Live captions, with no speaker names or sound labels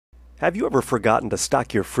Have you ever forgotten to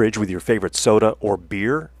stock your fridge with your favorite soda or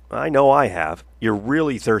beer? I know I have. You're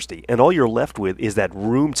really thirsty, and all you're left with is that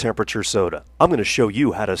room temperature soda. I'm going to show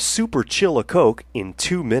you how to super chill a Coke in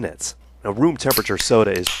 2 minutes. Now, room temperature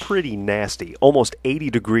soda is pretty nasty, almost 80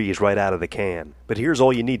 degrees right out of the can. But here's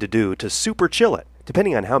all you need to do to super chill it.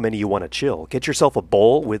 Depending on how many you want to chill, get yourself a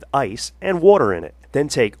bowl with ice and water in it. Then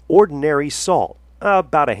take ordinary salt,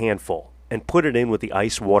 about a handful, and put it in with the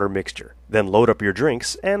ice-water mixture. Then load up your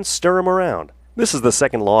drinks and stir them around. This is the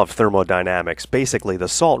second law of thermodynamics. Basically, the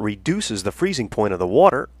salt reduces the freezing point of the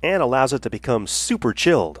water and allows it to become super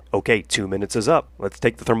chilled. Okay, 2 minutes is up. Let's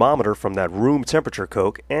take the thermometer from that room temperature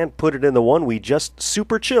Coke and put it in the one we just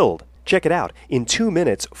super chilled. Check it out. In 2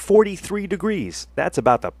 minutes, 43 degrees. That's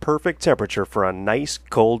about the perfect temperature for a nice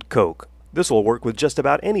cold Coke. This will work with just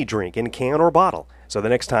about any drink in can or bottle. So the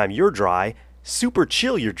next time you're dry, super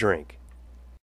chill your drink.